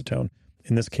in acetone.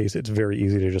 In this case, it's very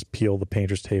easy to just peel the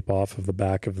painter's tape off of the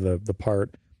back of the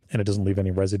part, and it doesn't leave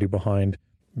any residue behind.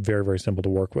 Very, very simple to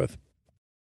work with.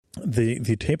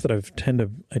 The tape that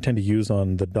I tend to use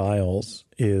on the dials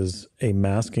is a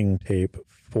masking tape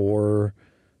for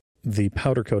the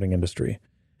powder coating industry.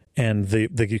 And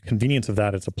the convenience of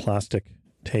that, it's a plastic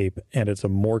tape, and it's a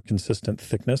more consistent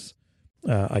thickness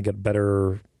I get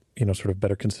better, sort of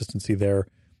better consistency there.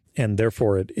 And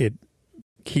therefore it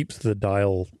keeps the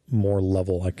dial more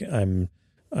level. Like I'm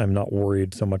not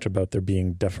worried so much about there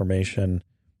being deformation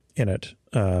in it.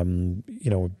 And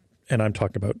I'm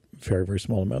talking about very, very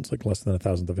small amounts, like less than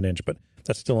 1,000th of an inch, but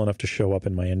that's still enough to show up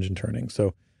in my engine turning.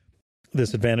 So the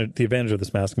advantage of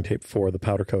this masking tape for the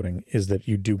powder coating is that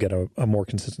you do get a more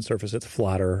consistent surface. It's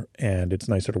flatter and it's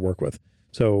nicer to work with.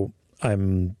 So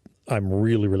I'm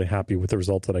really, really happy with the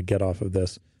results that I get off of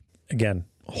this. Again,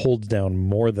 holds down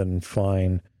more than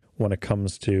fine when it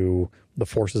comes to the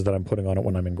forces that I'm putting on it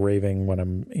when I'm engraving, when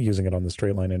I'm using it on the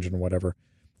straight line engine, whatever.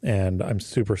 And I'm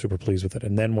super, super pleased with it.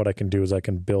 And then what I can do is I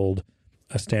can build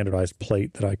a standardized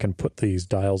plate that I can put these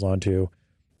dials onto,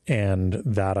 and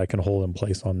that I can hold in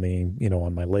place on the,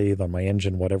 on my lathe, on my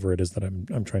engine, whatever it is that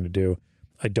I'm trying to do.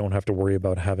 I don't have to worry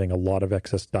about having a lot of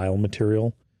excess dial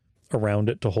material around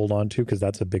it to hold on to, because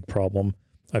that's a big problem.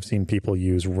 I've seen people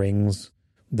use rings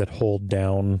that hold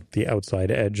down the outside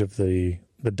edge of the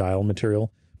dial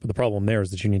material. But the problem there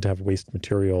is that you need to have waste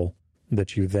material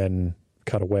that you then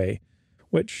cut away,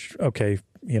 which, okay,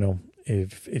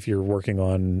 if you're working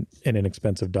on an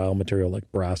inexpensive dial material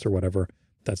like brass or whatever,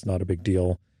 that's not a big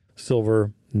deal.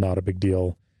 Silver, not a big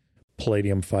deal.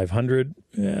 Palladium 500,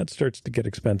 it starts to get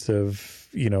expensive.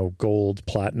 Gold,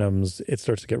 platinums, it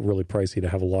starts to get really pricey to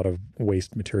have a lot of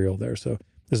waste material there. So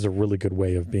this is a really good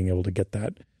way of being able to get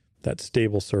that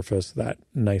stable surface, that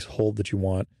nice hold that you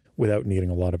want, without needing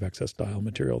a lot of excess dial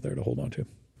material there to hold on to.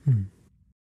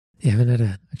 Yeah, I haven't had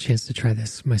a chance to try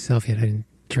this myself yet. I didn't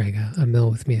drag a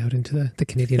mill with me out into the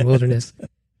Canadian wilderness.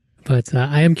 But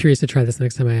I am curious to try this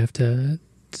next time I have to,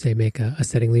 say, make a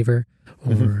setting lever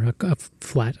or a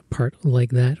flat part like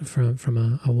that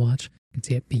from a watch. I can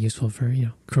see it be useful for,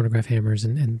 chronograph hammers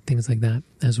and things like that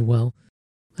as well.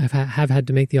 I have had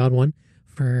to make the odd one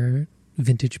for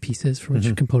vintage pieces for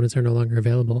which components are no longer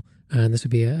available. And this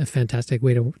would be a fantastic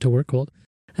way to work gold.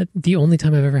 The only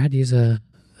time I've ever had to use an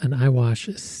eyewash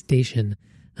station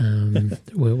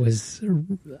was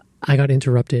I got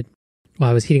interrupted while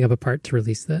I was heating up a part to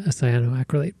release a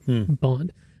cyanoacrylate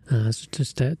bond.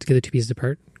 Just to get the two pieces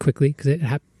apart quickly, because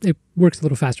it works a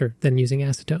little faster than using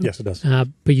acetone. Yes, it does.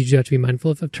 But you do have to be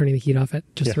mindful of turning the heat off at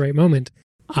just the right moment.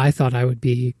 I thought I would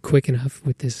be quick enough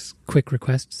with this quick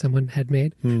request someone had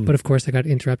made, but of course I got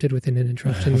interrupted within an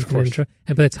interruption.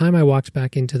 And by the time I walked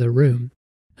back into the room,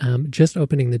 just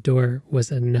opening the door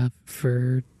was enough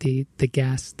for the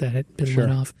gas that had been let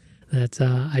off. That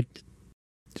I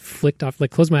flicked off,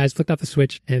 closed my eyes, flicked off the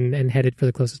switch, and headed for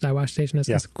the closest eyewash station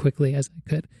as quickly as I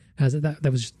could. That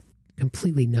was just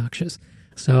completely noxious.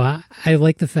 So I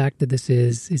like the fact that this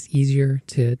is easier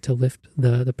to lift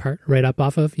the part right up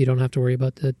off of. You don't have to worry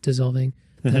about dissolving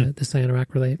the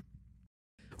cyanoacrylate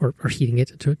or heating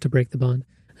it to break the bond.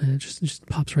 It just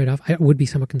pops right off. I would be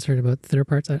somewhat concerned about thinner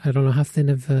parts. I don't know how thin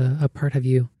of a part have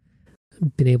you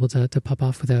been able to pop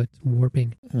off without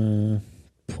warping?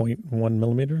 0.1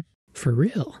 millimeter. For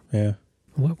real? Yeah.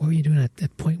 What were you doing at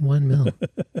 0.1 mil?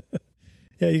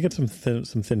 Yeah, you get some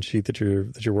thin sheet that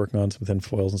you're working on, some thin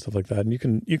foils and stuff like that, and you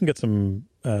can get some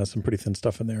pretty thin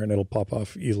stuff in there, and it'll pop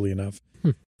off easily enough.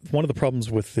 One of the problems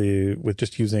with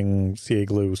just using CA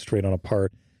glue straight on a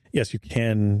part, yes, you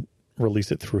can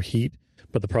release it through heat,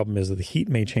 but the problem is that the heat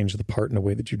may change the part in a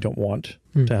way that you don't want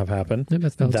to have happen. Yeah,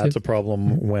 that's a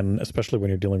problem especially when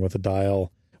you're dealing with a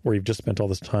dial where you've just spent all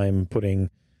this time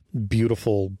putting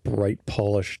beautiful, bright,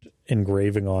 polished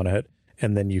engraving on it,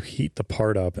 and then you heat the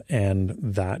part up, and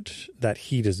that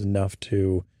heat is enough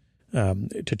to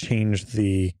change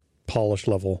the polish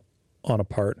level on a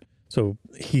part. So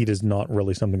heat is not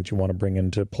really something that you want to bring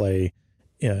into play.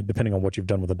 Depending on what you've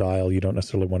done with a dial, you don't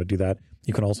necessarily want to do that.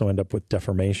 You can also end up with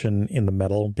deformation in the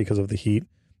metal because of the heat,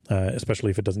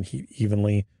 especially if it doesn't heat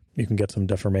evenly. You can get some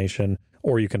deformation,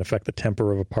 or you can affect the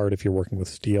temper of a part if you're working with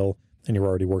steel and you're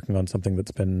already working on something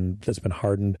that's been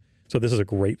hardened. So this is a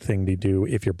great thing to do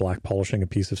if you're black polishing a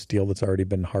piece of steel that's already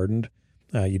been hardened.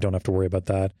 You don't have to worry about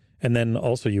that. And then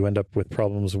also you end up with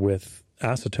problems with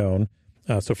acetone.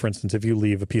 So for instance, if you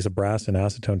leave a piece of brass in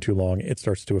acetone too long, it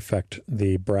starts to affect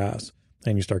the brass,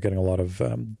 and you start getting a lot of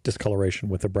discoloration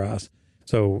with the brass.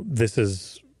 So this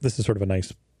is sort of a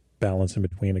nice balance in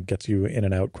between. It gets you in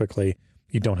and out quickly.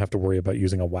 You don't have to worry about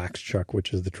using a wax chuck,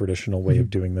 which is the traditional way of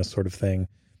doing this sort of thing.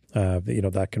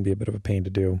 That can be a bit of a pain to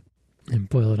do. And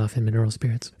boil it off in mineral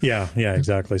spirits. Yeah,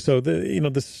 exactly. So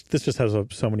this just has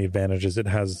so many advantages. It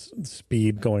has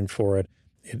speed going for it.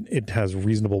 It has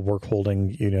reasonable work holding.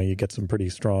 You get some pretty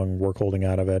strong work holding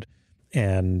out of it,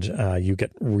 and you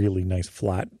get really nice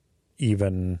flat,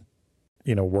 even,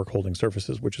 work holding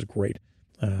surfaces, which is great.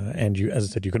 And you, as I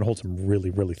said, you can hold some really,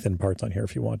 really thin parts on here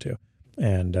if you want to.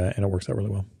 And it works out really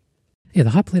well. Yeah,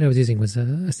 the hot plate I was using was a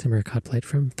Simeric hot plate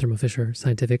from Thermo Fisher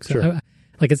Scientific. So Sure.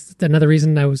 it's another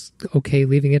reason I was okay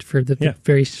leaving it for the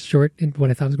very short, what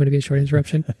I thought was going to be a short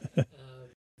interruption.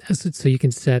 So you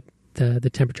can set the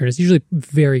temperature. And it's usually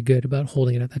very good about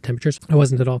holding it at that temperature. So I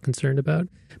wasn't at all concerned about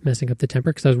messing up the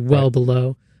temper because I was well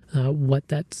below what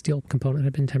that steel component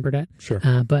had been tempered at. Sure.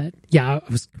 But yeah,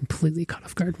 I was completely caught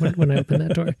off guard when I opened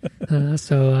that door.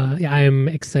 I am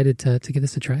excited to give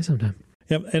this a try sometime.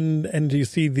 Yeah, and do you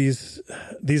see these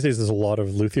days? There's a lot of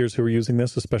luthiers who are using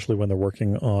this, especially when they're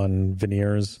working on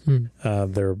veneers.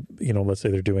 They're let's say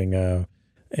they're doing a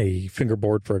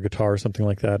fingerboard for a guitar or something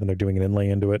like that, and they're doing an inlay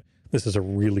into it. This is a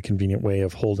really convenient way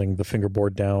of holding the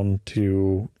fingerboard down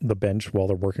to the bench while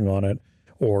they're working on it,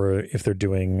 or if they're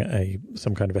doing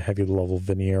some kind of a heavy level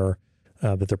veneer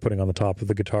that they're putting on the top of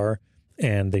the guitar,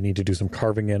 and they need to do some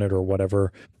carving in it or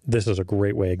whatever. This is a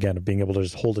great way, again, of being able to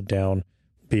just hold it down.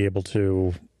 Be able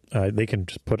to, they can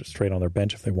just put it straight on their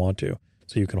bench if they want to.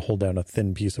 So you can hold down a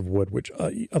thin piece of wood, which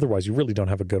otherwise you really don't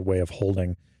have a good way of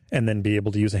holding, and then be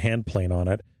able to use a hand plane on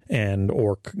it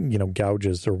or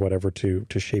gouges or whatever to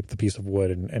shape the piece of wood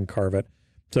and carve it.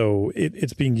 So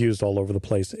it's being used all over the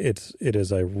place. It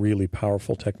is a really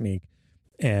powerful technique,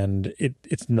 and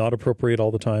it's not appropriate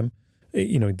all the time.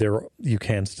 You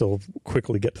can still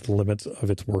quickly get to the limits of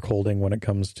its work holding when it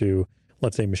comes to,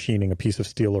 let's say, machining a piece of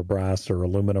steel or brass or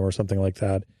aluminum or something like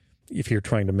that. If you're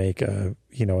trying to make a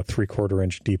 3/4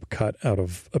 inch deep cut out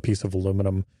of a piece of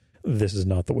aluminum, this is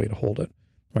not the way to hold it,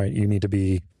 right? You need to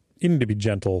be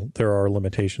gentle. There are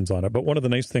limitations on it. But one of the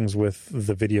nice things with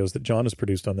the videos that John has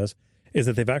produced on this is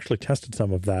that they've actually tested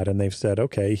some of that, and they've said,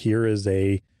 okay, here is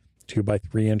a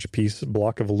 2x3 inch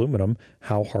block of aluminum.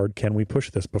 How hard can we push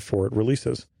this before it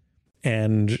releases?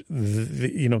 And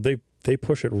they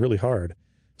push it really hard.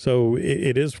 So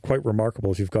it is quite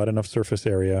remarkable. If you've got enough surface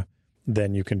area,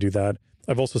 then you can do that.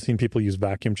 I've also seen people use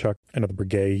vacuum chuck. I know the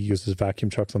Breguet uses vacuum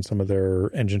chucks on some of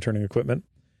their engine turning equipment.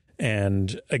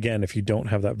 And again, if you don't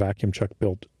have that vacuum chuck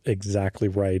built exactly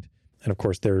right, and of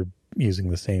course they're using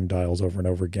the same dials over and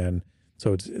over again,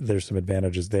 so there's some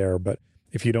advantages there. But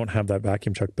if you don't have that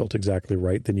vacuum chuck built exactly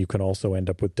right, then you can also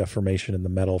end up with deformation in the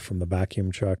metal from the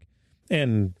vacuum chuck.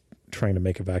 And trying to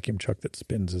make a vacuum chuck that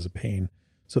spins is a pain.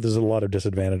 So there's a lot of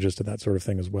disadvantages to that sort of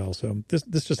thing as well. So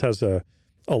this just has a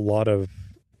lot of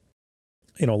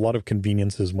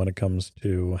conveniences when it comes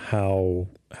to how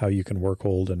you can work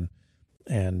hold, and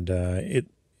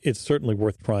it's certainly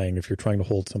worth trying if you're trying to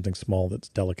hold something small that's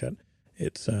delicate.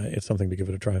 It's something to give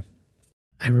it a try.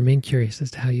 I remain curious as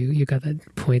to how you got that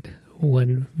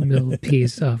 0.1 mil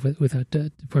piece off without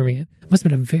deforming it. It must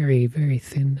have been a very, very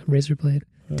thin razor blade.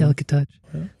 Delicate touch.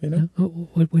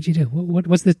 What'd you do?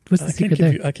 What's the secret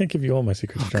there? I can't give you all my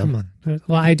secrets, John. Come on.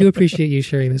 Well, I do appreciate you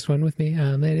sharing this one with me.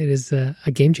 It is a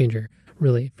game changer,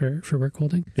 really, for work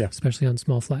holding, especially on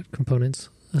small flat components,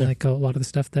 like a lot of the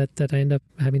stuff that I end up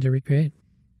having to recreate.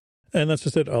 And that's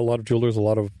just it. A lot of jewelers, a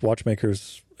lot of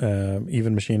watchmakers,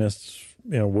 even machinists,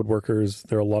 woodworkers.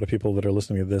 There are a lot of people that are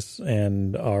listening to this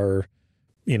and are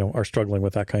struggling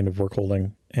with that kind of work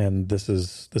holding. And this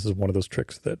is one of those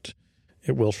tricks that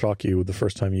it will shock you the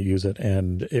first time you use it,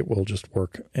 and it will just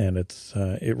work. And it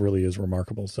really is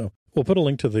remarkable. So we'll put a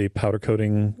link to the powder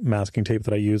coating masking tape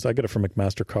that I use. I get it from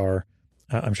McMaster-Carr.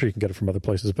 I'm sure you can get it from other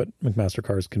places, but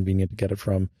McMaster-Carr is convenient to get it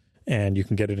from. And you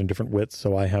can get it in different widths.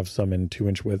 So I have some in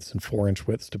 2-inch widths and 4-inch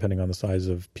widths, depending on the size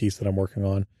of piece that I'm working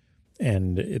on.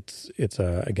 And it's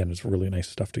really nice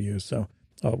stuff to use. So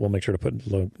we'll make sure to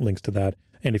put links to that.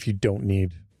 And if you don't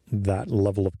need that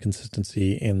level of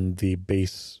consistency in the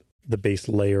base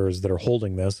layers that are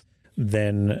holding this,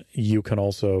 then you can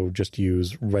also just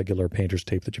use regular painter's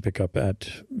tape that you pick up at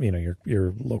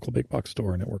your local big box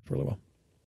store, and it works really well.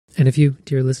 And if you,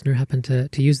 dear listener, happen to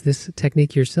use this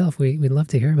technique yourself, we'd love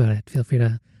to hear about it. Feel free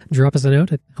to drop us a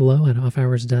note at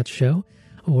hello@offhours.show,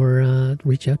 or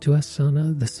reach out to us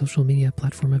on the social media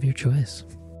platform of your choice.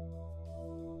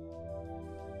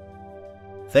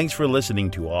 Thanks for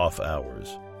listening to Off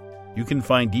Hours. You can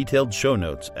find detailed show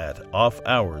notes at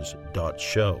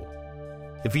offhours.show.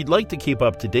 If you'd like to keep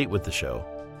up to date with the show,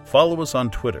 follow us on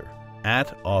Twitter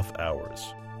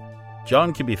 @offhours.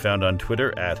 John can be found on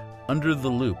Twitter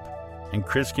 @UnderTheLoop, and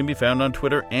Chris can be found on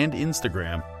Twitter and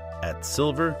Instagram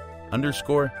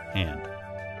 @silver_hand.